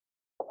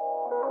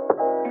Kabete-bete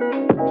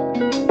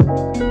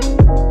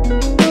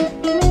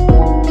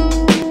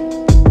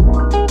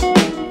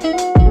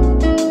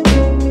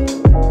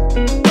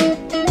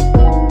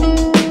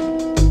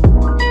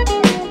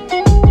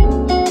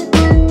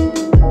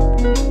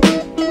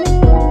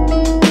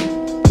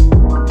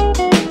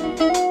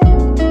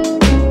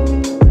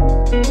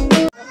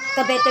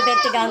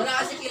gang.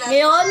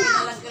 Ngayon,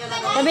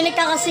 kami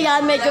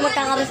nagkakasiyahan, medyo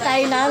magkakaroon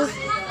tayo ng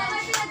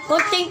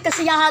konting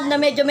kasiyahan na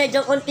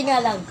medyo konting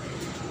nga lang.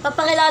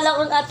 Papakilala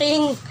ko ang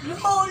ating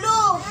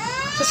lolo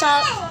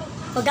sa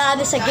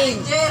pag-aano sa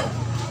game.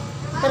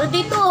 Pero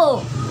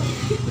dito,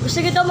 gusto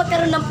ko daw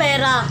magkaroon ng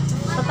pera.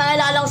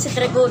 Papakilala ko si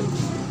Dragon.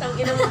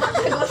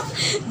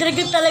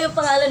 Dragon talaga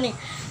pangalan eh.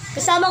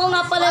 Kasama ko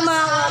nga pala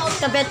mga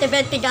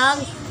kabete-bete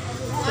gang.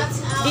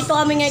 Dito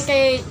kami ngayon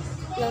kay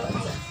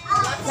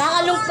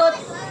nakalungkot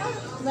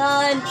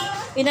na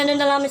inano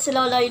na namin si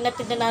Lola, yung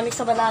natid na namin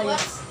sa malayo.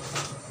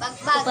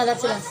 Ito pala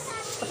sila.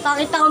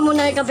 Pakita ko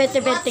muna yung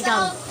kabete-bete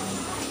gang.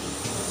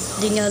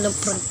 Hindi nga alam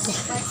front niya.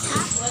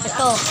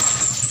 Ito.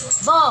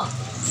 Bo!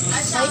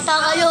 Nakita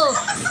kayo.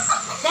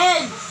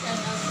 Then!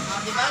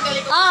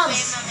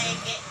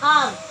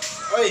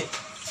 Oy!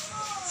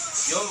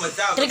 Yung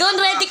madam. Dragon,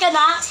 ready ka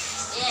na?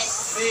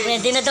 Yes.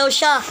 Ready na daw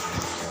siya.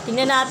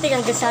 Tingnan natin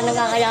hanggang saan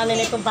nakakayanan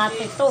na itong bata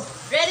ito.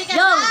 Ready ka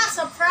Yung! na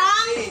sa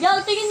prank?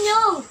 Yung, tingin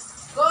yung!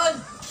 Good!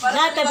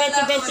 Lahat,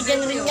 kabete-bete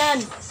dyan rin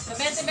yan.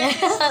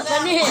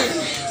 Kanil.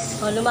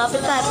 O, lumapit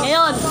lahat.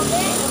 Ngayon,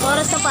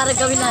 oras na para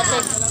gawin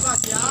natin.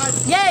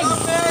 Yay!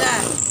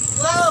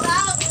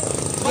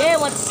 Yeah,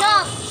 what's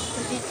up?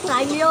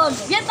 Time yun.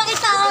 Yan,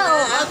 pakita ka.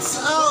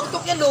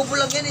 Tok yan, lobo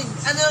lang yan eh.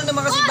 Ano lang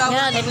naman kasi bago.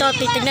 Yan, ito,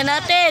 titignan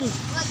natin.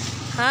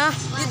 Ha?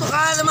 Dito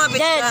ka, lumapit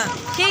Then, ka.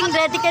 King,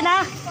 ready ka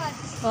na?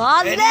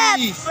 On net!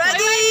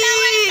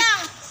 Ready!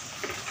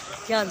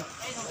 Yan.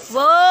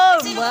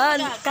 Wow, man.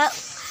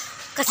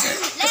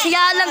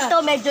 Kasiyahan lang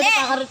to. Medyo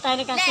nakakaroon tayo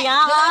ng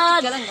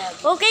kasiyahan.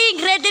 Okay,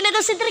 ready na daw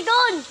si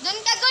Dragon. Doon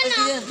ka ko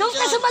na. Doon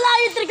ka sa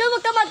malayo, Dragon.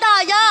 Huwag ka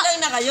mataya. Lang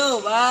na kayo,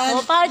 ba?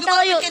 O, bakit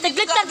tayo?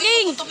 Taglit na,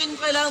 King. Tutukin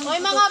ko kailangan mo.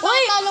 Hoy mga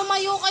bata,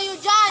 lumayo kayo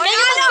dyan. Ay,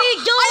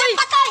 mag-video. Ay,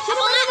 sino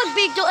ba na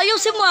mag-video?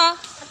 Ayusin mo, ha?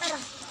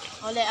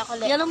 Ole, ako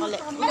le. Yan ang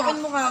Tutukin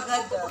mo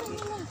kagad.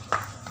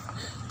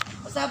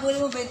 Masabuli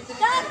mo, 23.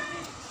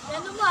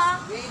 Ano ba?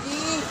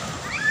 Ready?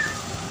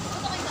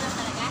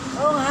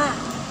 Oo nga.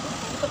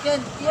 Tutok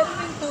yan. Iyan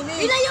mo yung tunis.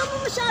 Ilayo mo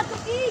masyado,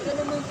 King.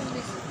 Iyan mo yung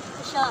tunis.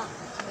 Ito siya.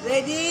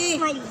 Ready?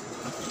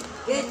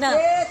 Get Na.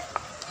 set.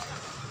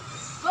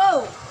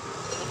 Go!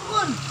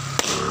 Tukun!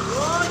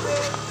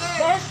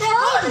 Beste,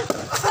 hon!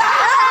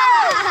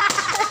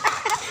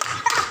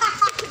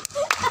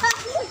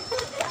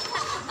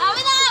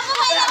 Kami na nga,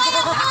 bumay naman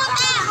ang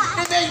puta.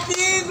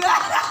 Effective!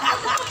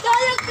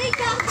 Kaya, King,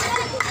 ka.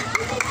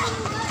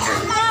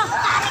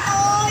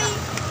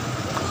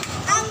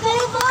 Ang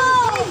gubo!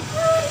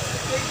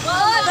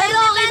 Pero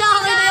okay na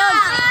yun.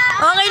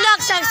 Okay na,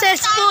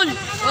 successful.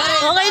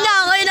 Okay na.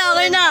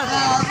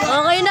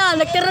 Okay na,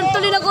 nagkaroon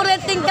tuloy ng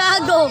kurenting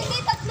gago.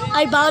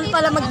 Ay, bawal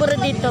pala magbura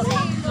dito.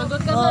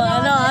 Oh,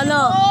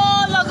 ano?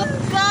 Oh, lagot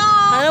ka.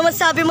 Ano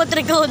masabi mo,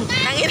 Dragon?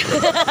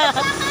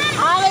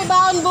 May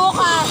baon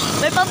bukas.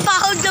 May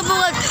pampahog na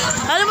bukas.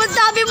 Ano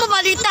masabi mo,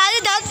 mali tayo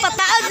dahil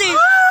pataas eh.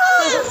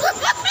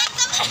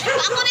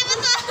 Ako rin mo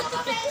to.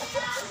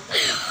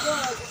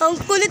 Ang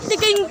kulit ni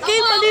King,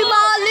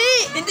 mali.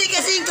 Hindi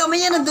kasi yung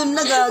kamay niya nandun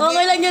na gagi.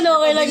 Okay lang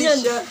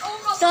yun.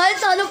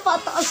 Kahit ano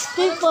pataas,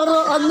 King,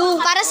 para ano.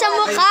 Para sa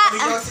mukha.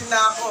 Bigosin na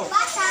ako.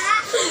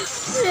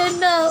 Yan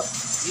na.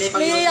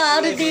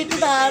 Nangyayari dito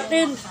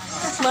natin.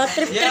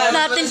 Matrip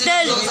natin,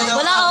 Del.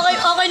 Wala,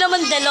 okay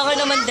naman, Del.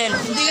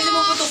 Hindi kasi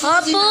maputok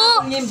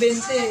Apo! yung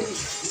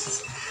 20.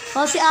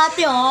 Oh, si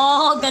ate,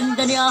 oh.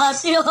 Ganda ni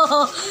ate,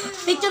 oh.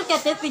 Picture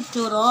ka,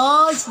 picture.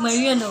 Oh,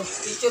 smile yan, oh.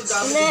 Picture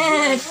gamit.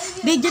 Let.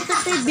 Video to,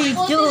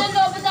 video.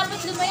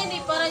 Dapat lumayan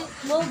eh, parang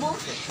bobo.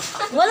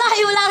 Wala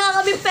nga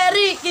kami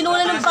peri.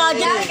 Kinula ng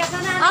budget.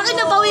 Akin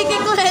na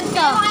bawikin ko red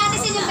ka. Kaya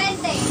nasin yung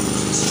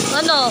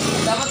 20. Ano?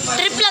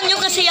 Trip lang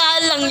yun kasi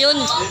yan lang yun.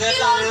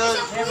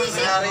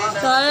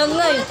 Kaya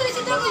nga eh.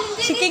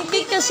 Si King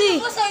kasi.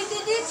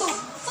 dito.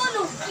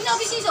 Paano?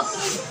 Pinabisiso.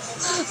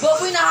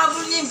 Boboy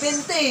nahabol niya yung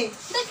 20.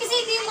 Dahil kasi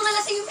hindi yung mga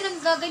lasing yung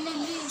pinanggaganyan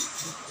niya.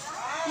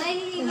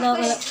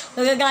 Wala.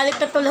 Nagagalit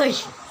na tuloy.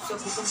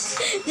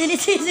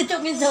 Dinisisi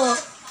yung iso.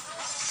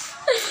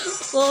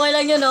 Okay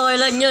lang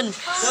yun.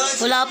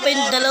 Wala pa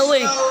yung dalawa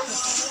eh.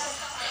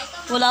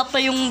 Wala pa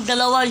yung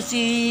dalawa,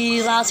 si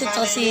Rasit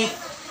at si...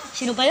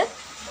 Sino ba yun?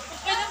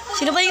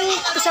 Sino ba yung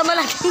kasama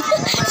lagi?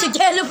 Si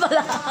Jello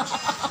pala.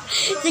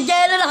 Si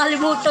Jello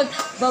nakalimutan.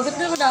 Bakit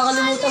na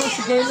nakalimutan ko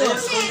si Jello?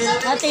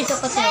 Ate, isa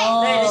pa siya.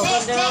 Oh.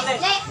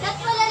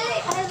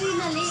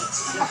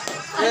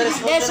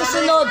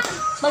 Susunod.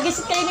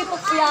 Mag-isip kayo ni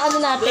Pagpuyaan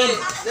natin.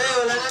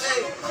 Wala na.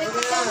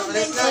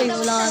 Ay,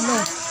 wala ano.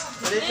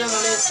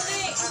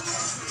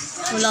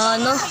 Wala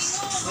ano.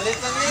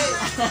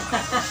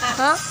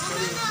 Ha?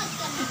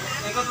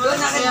 Doon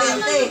na kay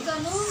 20.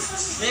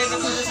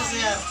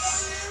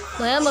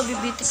 Kaya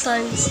mabibitik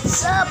tayo.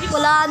 Sap,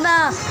 wala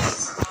na.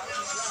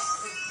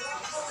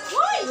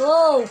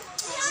 Wow.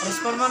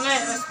 Respo mo na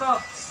eh, respo.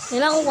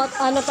 Kailangan kung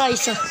ano tayo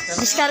isa.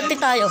 Diskarte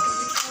tayo.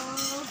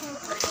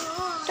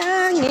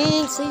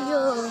 Tanging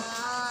sa'yo.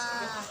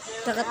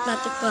 Takat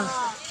natin pa.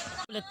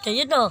 Ulit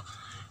kayo no.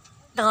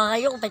 Taka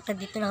kayo kung ba't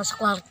dito na ako sa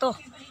kwarto.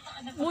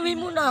 Umuwi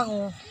muna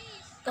ako.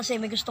 Kasi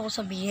may gusto ko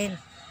sabihin.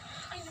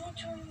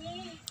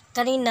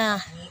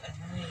 Kanina,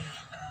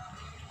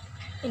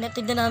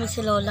 inatid na namin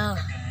si Lola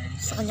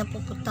sa kanyang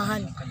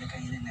pupuntahan.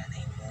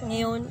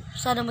 Ngayon,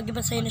 sana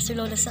mag-iba sa'yo na si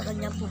Lola sa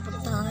kanyang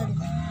pupuntahan.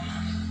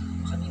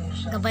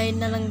 Gabayan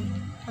na lang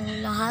ang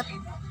lahat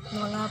ng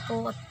mga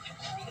apo at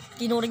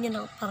tinuring niya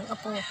na parang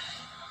apo.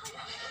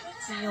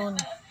 Ngayon,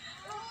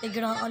 medyo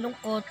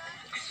nakakalungkot.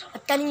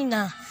 At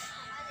kanina,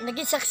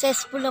 naging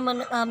successful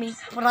naman ang aming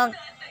prank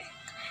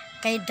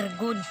kay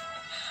Dragon.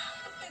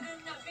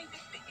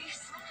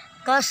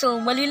 Kaso,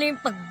 mali lang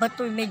yung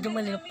pagbato, medyo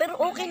mali lang. Pero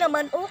okay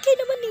naman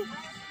eh.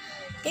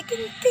 Kay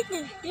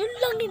King. Yun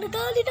lang eh,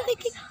 nagali na kay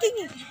King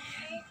eh.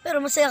 Pero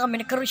masaya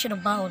kami, nagkaroon siya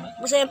ng baon.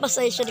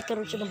 Masaya siya,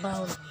 nagkaroon siya ng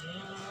baon.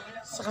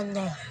 Sa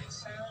kanya,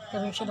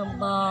 nagkaroon siya ng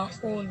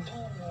baon.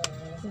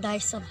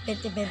 Dahil sa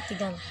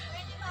 20-20 gang.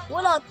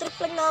 Wala, trip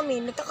lang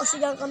namin.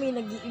 Nagkakasigang kami,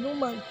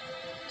 nagiinuman.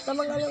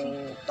 Tamang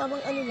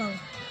ano lang.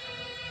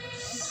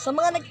 Sa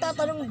mga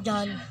nagtatanong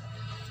dyan,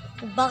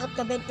 bakit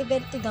ka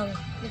 20-20 gang,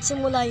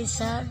 nagsimula yun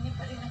sa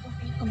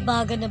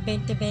ambaga na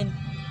 20-20.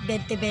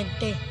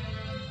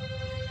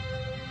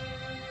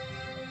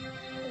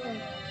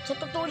 Sa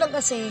totoo lang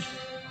kasi,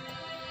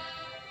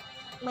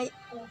 may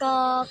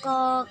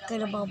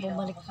kailan ba ako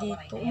bumalik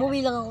dito?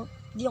 Umuwi lang ako,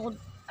 di ako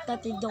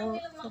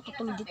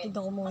natutulog dito, di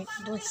ako umuwi.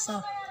 Doon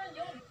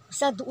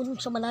doon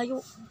sa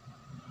malayo.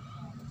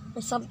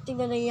 May something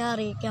na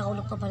nangyari, kaya ako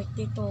nagpabalik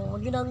dito.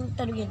 Huwag yun ang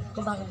tanungin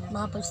kung bakit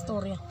mahapang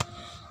istorya.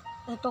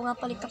 Ito nga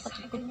pala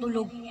kapatid ko,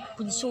 tulog,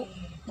 punso,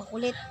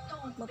 makulit,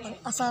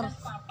 mapang-asar,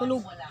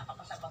 tulog,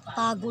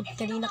 pagod,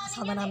 kanina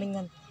kasama namin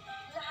yan.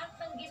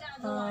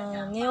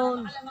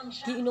 Ngayon,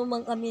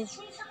 giinuman kami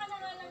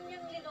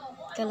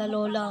kala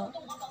Lola.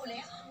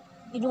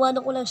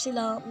 Inuwanan ko lang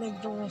sila,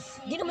 medyo,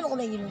 di naman ako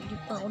naiinom, di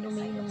pa ako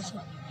umiinom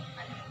siya.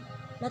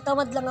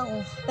 Natamad lang ako,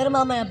 pero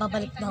mamaya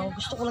babalik na ako.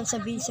 Gusto ko lang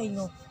sabihin sa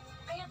inyo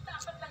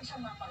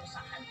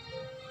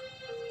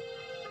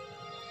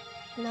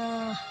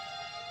na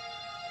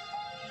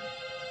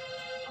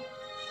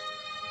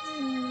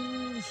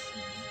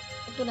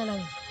ito na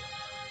lang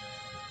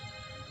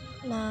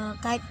na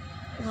kahit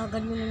nga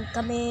ganyan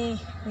kami,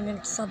 may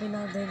nagsasabi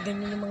na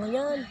ganyan yung mga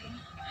yan,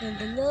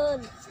 ganyan.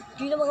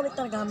 Hindi naman kami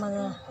talaga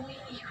mga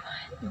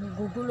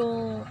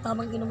gugulo,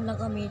 tamang inom lang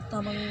kami,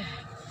 tamang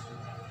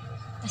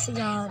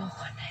kasiyahan.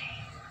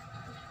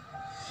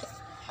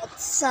 At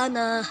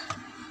sana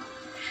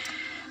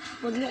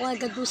huwag nyo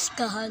agad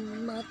huskahan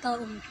mga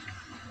taong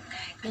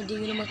na hindi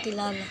nyo naman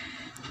kilala.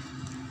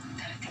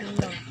 Ano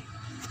lang.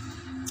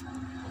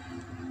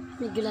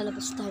 Medyo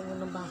lalabas tayo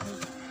ng bahay.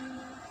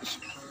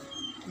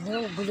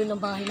 Ano, gulo ng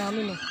bahay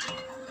namin eh.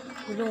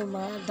 Gulo,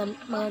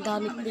 mga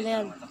gamit nila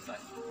yan.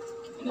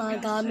 Mga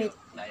gamit.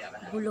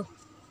 Gulo.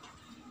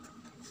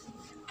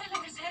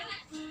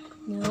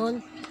 Yun.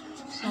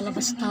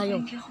 Lalabas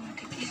tayo.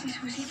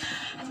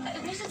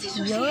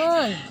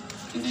 Yan.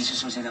 Hindi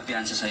sususi na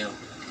piyansa sa'yo.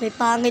 May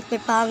pangit.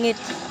 May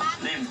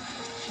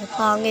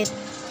pangit.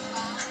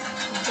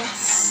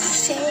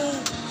 Just say.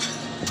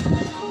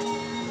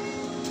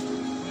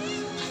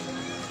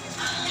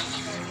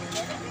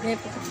 May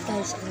pupunta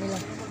tayo sa kanila.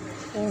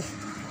 Oh.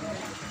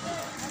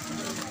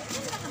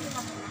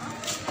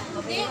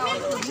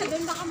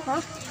 Ha?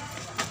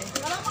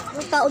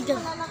 Ang tao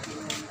dyan.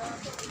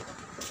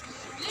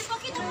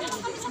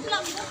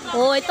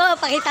 Oh, ito.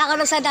 Pakita ko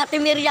na sa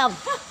dati Miriam.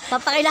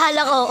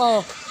 Papakilala ko.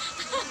 Oh.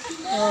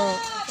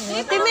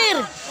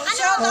 Timir.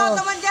 Shoutout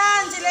naman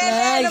dyan, sila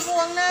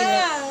nabubuwang na.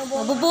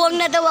 Nabubuwang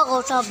na daw ako,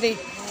 sabi.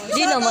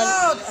 Di naman.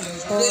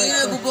 Hindi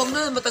na nabubuwang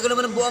na, matagal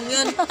naman ang buwang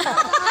yan.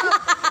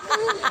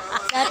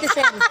 Dati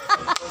Sen.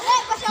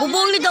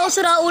 Bubuwang na daw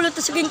sa raulo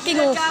to sa King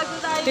oh.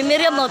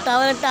 Miriam mo,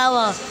 tawa ng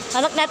tawa.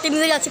 Anak natin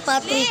Miriam, si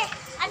Patrick.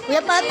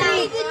 Kuya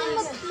Patrick.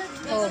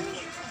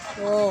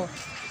 Oh.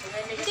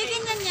 Hindi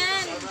ganyan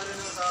yan.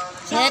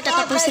 Kaya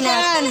tatapusin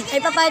natin. Ay,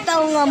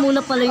 papayta ko nga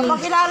muna pala yung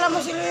Pakilala mo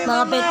sila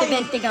mga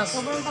 20-20 gang.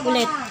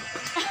 Ulit.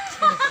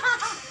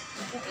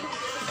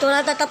 Ito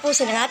na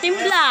tatapusin ang ating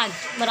vlog.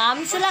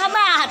 Maraming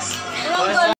salamat.